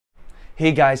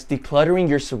Hey guys, decluttering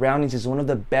your surroundings is one of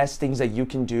the best things that you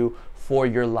can do for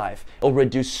your life. It'll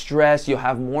reduce stress, you'll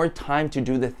have more time to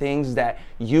do the things that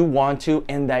you want to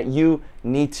and that you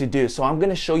need to do. So I'm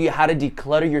gonna show you how to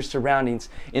declutter your surroundings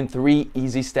in 3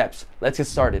 easy steps. Let's get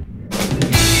started.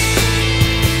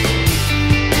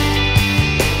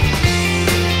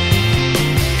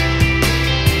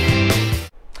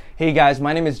 Hey guys,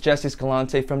 my name is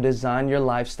Escalante from Design Your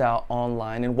Lifestyle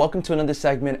Online, and welcome to another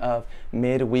segment of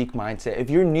Midweek Mindset. If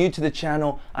you're new to the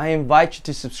channel, I invite you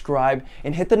to subscribe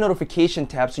and hit the notification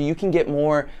tab so you can get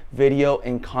more video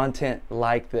and content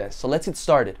like this. So let's get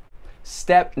started.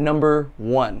 Step number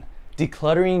 1,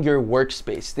 decluttering your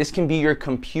workspace. This can be your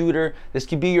computer, this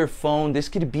could be your phone, this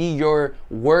could be your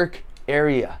work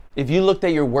area. If you looked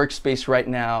at your workspace right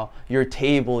now, your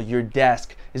table, your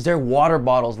desk, is there water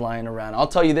bottles lying around? I'll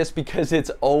tell you this because it's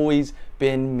always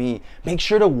been me. Make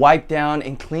sure to wipe down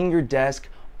and clean your desk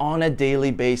on a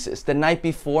daily basis. The night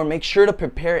before, make sure to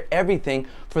prepare everything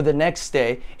for the next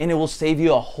day, and it will save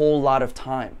you a whole lot of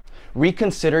time.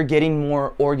 Reconsider getting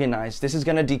more organized. This is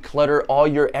gonna declutter all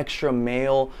your extra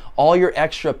mail, all your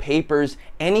extra papers,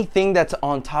 anything that's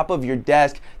on top of your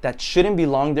desk that shouldn't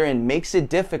belong there and makes it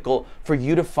difficult for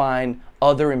you to find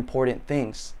other important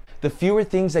things. The fewer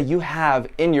things that you have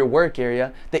in your work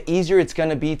area, the easier it's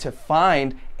gonna be to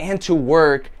find and to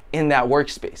work in that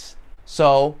workspace.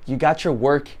 So you got your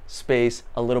workspace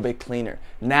a little bit cleaner.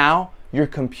 Now, your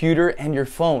computer and your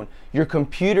phone. Your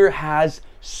computer has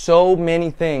so many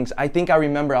things. I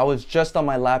remember I was just on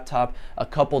my laptop a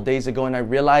couple days ago and I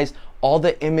realized all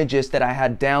the images that I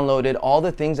had downloaded, all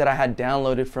the things that I had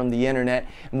downloaded from the internet,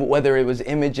 whether it was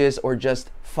images or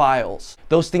just files.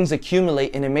 Those things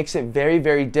accumulate and it makes it very,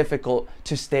 very difficult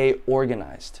to stay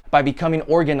organized. By becoming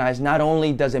organized, not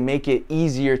only does it make it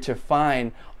easier to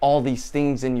find all these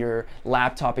things in your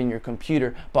laptop and your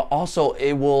computer, but also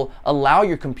it will allow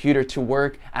your computer to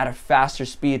work at a faster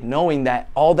speed, knowing that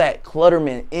all that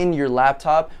clutterment in your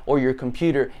laptop or your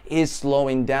computer is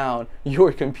slowing down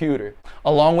your computer.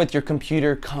 Along with your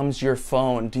computer comes your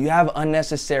phone. Do you have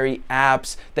unnecessary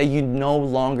apps that you no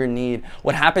longer need?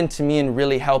 What happened to me and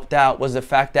really helped out was the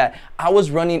fact that I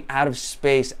was running out of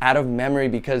space, out of memory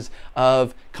because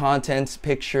of contents,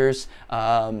 pictures,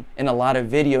 and a lot of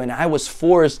video, and I was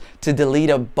forced to delete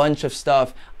a bunch of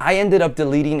stuff. I ended up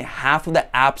deleting half of the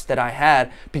apps that I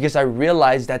had because I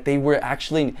realized that they were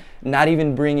actually not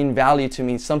even bringing value to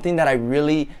me, something that I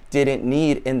really didn't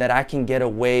need and that I can get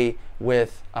away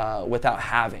with without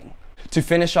having. To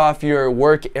finish off your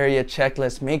work area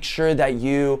checklist, make sure that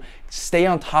you stay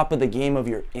on top of the game of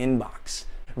your inbox.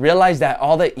 Realize that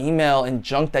all the email and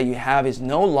junk that you have is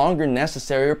no longer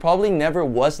necessary or probably never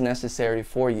was necessary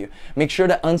for you. Make sure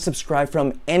to unsubscribe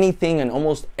from anything and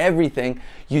almost everything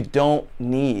you don't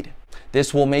need.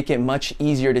 This will make it much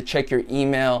easier to check your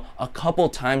email a couple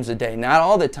times a day. Not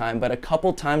all the time, but a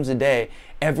couple times a day,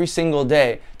 every single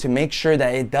day, to make sure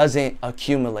that it doesn't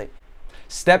accumulate.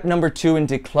 Step number 2 in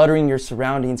decluttering your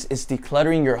surroundings is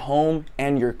decluttering your home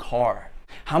and your car.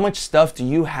 How much stuff do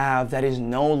you have that is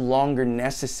no longer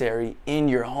necessary in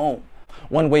your home?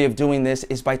 One way of doing this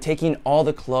is by taking all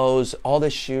the clothes, all the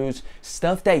shoes,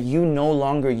 stuff that you no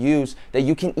longer use that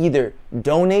you can either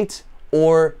donate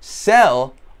or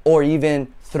sell or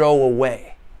even throw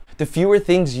away. The fewer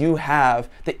things you have,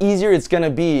 the easier it's gonna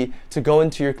be to go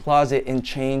into your closet and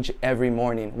change every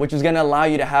morning, which is gonna allow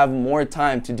you to have more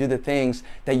time to do the things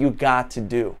that you got to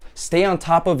do. Stay on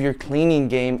top of your cleaning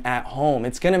game at home.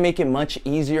 It's gonna make it much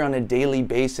easier on a daily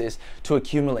basis to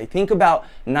accumulate. Think about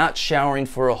not showering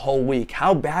for a whole week,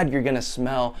 how bad you're gonna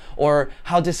smell or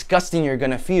how disgusting you're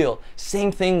gonna feel.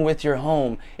 Same thing with your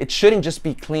home. It shouldn't just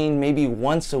be cleaned maybe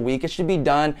once a week. It should be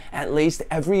done at least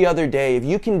every other day. If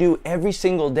you can do every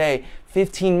single day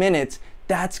 15 minutes,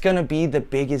 that's gonna be the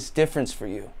biggest difference for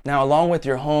you. Now, along with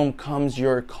your home comes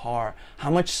your car. How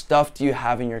much stuff do you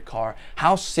have in your car?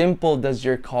 How simple does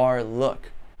your car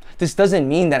look? This doesn't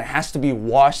mean that it has to be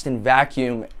washed and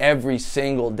vacuumed every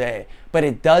single day, but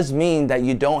it does mean that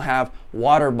you don't have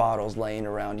water bottles laying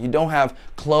around. You don't have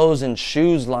clothes and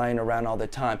shoes lying around all the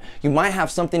time. You might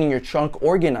have something in your trunk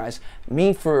organized.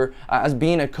 Me, as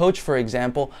being a coach, for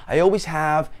example, I always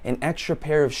have an extra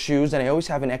pair of shoes and I always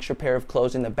have an extra pair of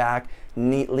clothes in the back,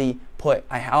 neatly put.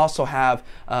 I also have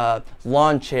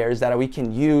lawn chairs that we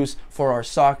can use for our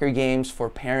soccer games, for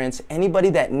parents, anybody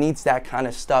that needs that kind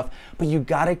of stuff, but you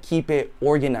gotta keep it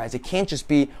organized. It can't just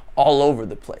be all over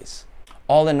the place.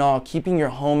 All in all, keeping your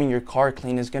home and your car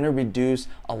clean is gonna reduce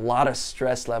a lot of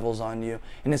stress levels on you,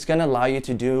 and it's gonna allow you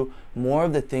to do more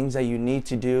of the things that you need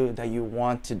to do, that you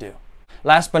want to do.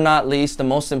 Last but not least, the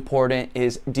most important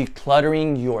is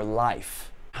decluttering your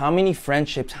life. How many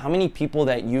friendships, how many people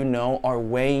that you know are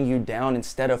weighing you down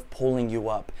instead of pulling you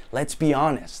up? Let's be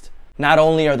honest. Not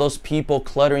only are those people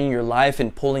cluttering your life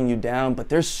and pulling you down, but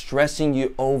they're stressing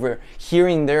you over,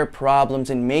 hearing their problems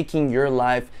and making your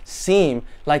life seem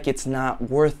like it's not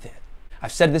worth it.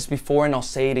 I've said this before and I'll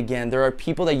say it again. There are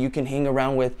people that you can hang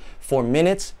around with for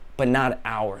minutes, but not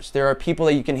hours. There are people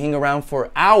that you can hang around for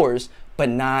hours, but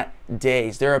not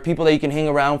days. There are people that you can hang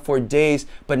around for days,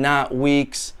 but not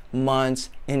weeks, months,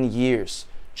 and years.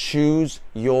 Choose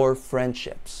your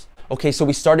friendships. Okay, so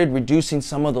we started reducing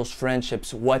some of those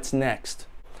friendships. What's next?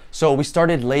 So we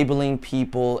started labeling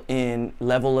people in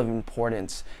level of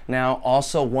importance. Now,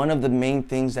 also one of the main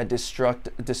things that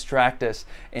distract us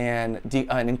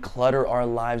and clutter our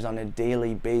lives on a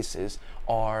daily basis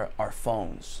are our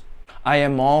phones. I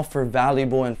am all for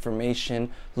valuable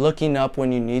information, looking up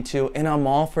when you need to, and I'm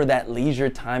all for that leisure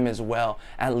time as well,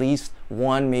 at least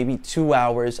 1, maybe 2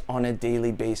 hours on a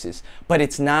daily basis. But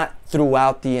it's not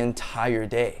throughout the entire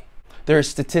day. There are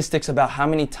statistics about how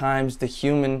many times the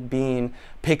human being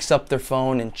picks up their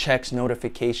phone and checks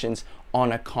notifications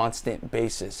on a constant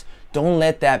basis. Don't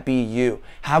let that be you.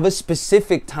 Have a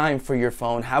specific time for your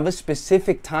phone. Have a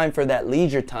specific time for that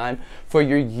leisure time, for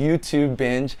your YouTube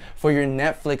binge, for your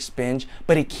Netflix binge,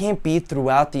 but it can't be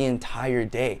throughout the entire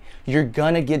day. You're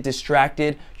gonna get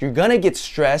distracted, you're gonna get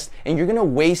stressed, and you're gonna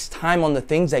waste time on the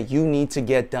things that you need to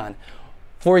get done.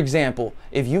 For example,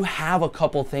 if you have a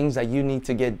couple things that you need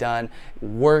to get done,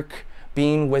 work,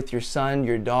 being with your son,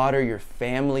 your daughter, your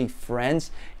family,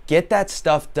 friends, get that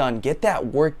stuff done. Get that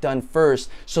work done first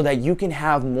so that you can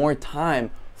have more time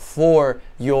for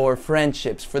your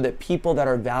friendships, for the people that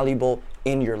are valuable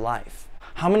in your life.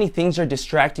 How many things are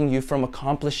distracting you from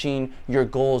accomplishing your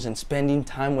goals and spending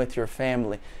time with your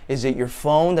family? Is it your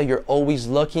phone that you're always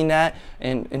looking at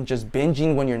and just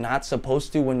binging when you're not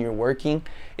supposed to when you're working?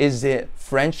 Is it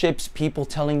friendships, people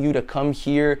telling you to come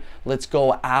here, let's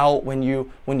go out when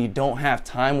you don't have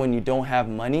time, when you don't have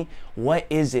money? What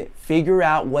is it? Figure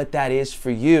out what that is for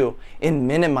you and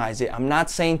minimize it. I'm not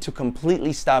saying to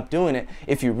completely stop doing it.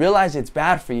 If you realize it's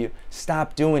bad for you,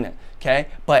 stop doing it, okay?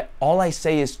 But all I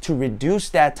say is to reduce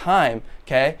that time,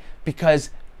 okay?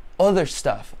 Because other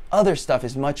stuff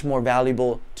is much more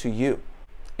valuable to you.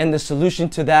 And the solution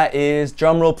to that is,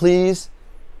 drum roll please,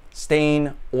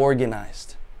 staying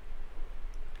organized.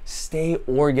 Stay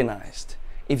organized.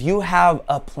 If you have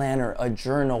a planner, a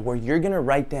journal where you're gonna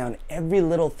write down every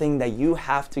little thing that you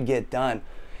have to get done,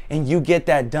 and you get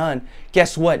that done,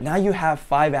 guess what? Now you have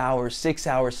 5 hours, 6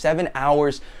 hours, 7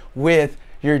 hours with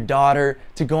your daughter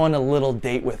to go on a little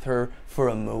date with her for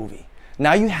a movie.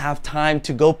 Now you have time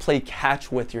to go play catch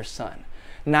with your son.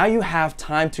 Now you have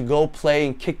time to go play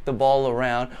and kick the ball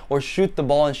around or shoot the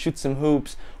ball and shoot some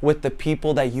hoops with the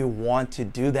people that you want to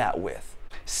do that with.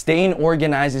 Staying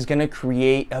organized is going to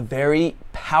create a very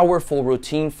powerful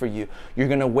routine for you. You're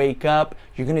going to wake up,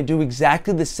 you're going to do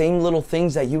exactly the same little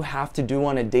things that you have to do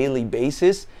on a daily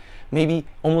basis. Maybe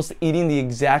almost eating the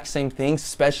exact same things,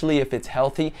 especially if it's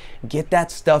healthy. Get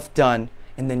that stuff done,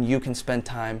 and then you can spend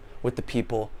time with the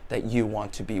people that you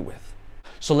want to be with.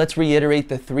 So let's reiterate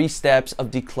the 3 steps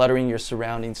of decluttering your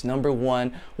surroundings. Number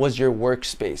 1 was your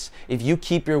workspace. If you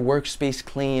keep your workspace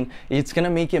clean, it's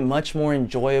gonna make it much more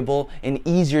enjoyable and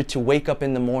easier to wake up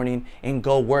in the morning and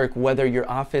go work, whether your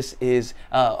office is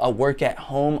a work at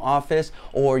home office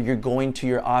or you're going to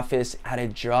your office at a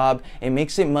job. It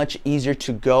makes it much easier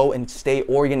to go and stay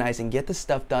organized and get the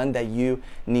stuff done that you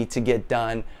need to get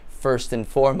done first and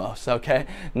foremost, okay?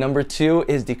 Number 2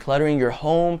 is decluttering your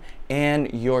home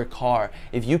and your car.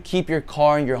 If you keep your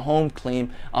car and your home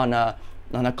clean on a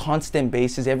constant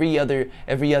basis, every other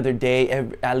day,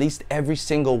 at least every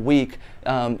single week,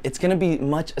 it's going to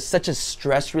be such a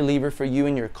stress reliever for you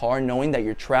in your car, knowing that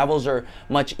your travels are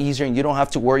much easier and you don't have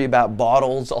to worry about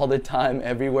bottles all the time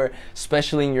everywhere,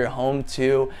 especially in your home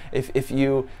too. If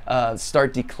you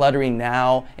start decluttering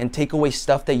now and take away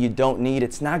stuff that you don't need,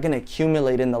 it's not going to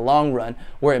accumulate in the long run,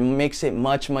 where it makes it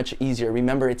much easier.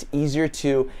 Remember, it's easier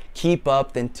to keep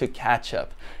up than to catch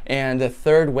up. And the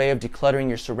third way of decluttering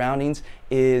your surroundings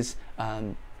is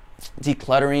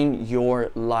decluttering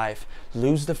your life.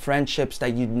 Lose the friendships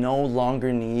that you no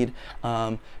longer need.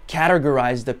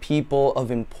 Categorize the people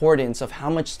of importance, of how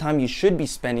much time you should be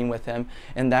spending with them,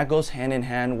 and that goes hand in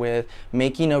hand with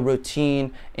making a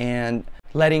routine and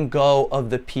letting go of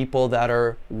the people that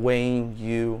are weighing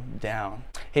you down.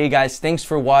 Hey guys, thanks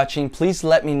for watching. Please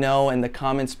let me know in the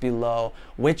comments below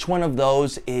which one of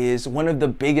those is one of the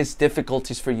biggest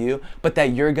difficulties for you, but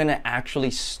that you're gonna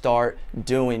actually start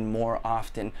doing more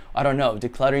often. I don't know,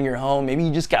 decluttering your home. Maybe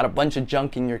you just got a bunch of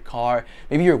junk in your car.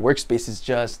 Maybe your workspace is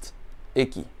just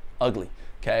icky, ugly.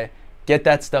 okay? Get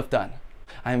that stuff done.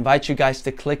 I invite you guys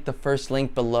to click the first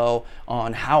link below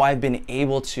on how I've been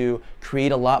able to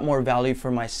create a lot more value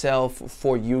for myself,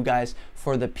 for you guys,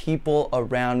 for the people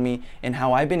around me, and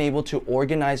how I've been able to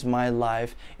organize my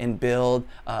life and build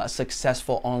a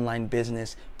successful online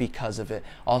business because of it.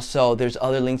 Also, there's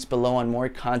other links below on more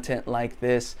content like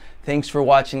this. Thanks for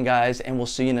watching, guys, and we'll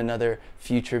see you in another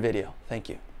future video. Thank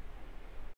you.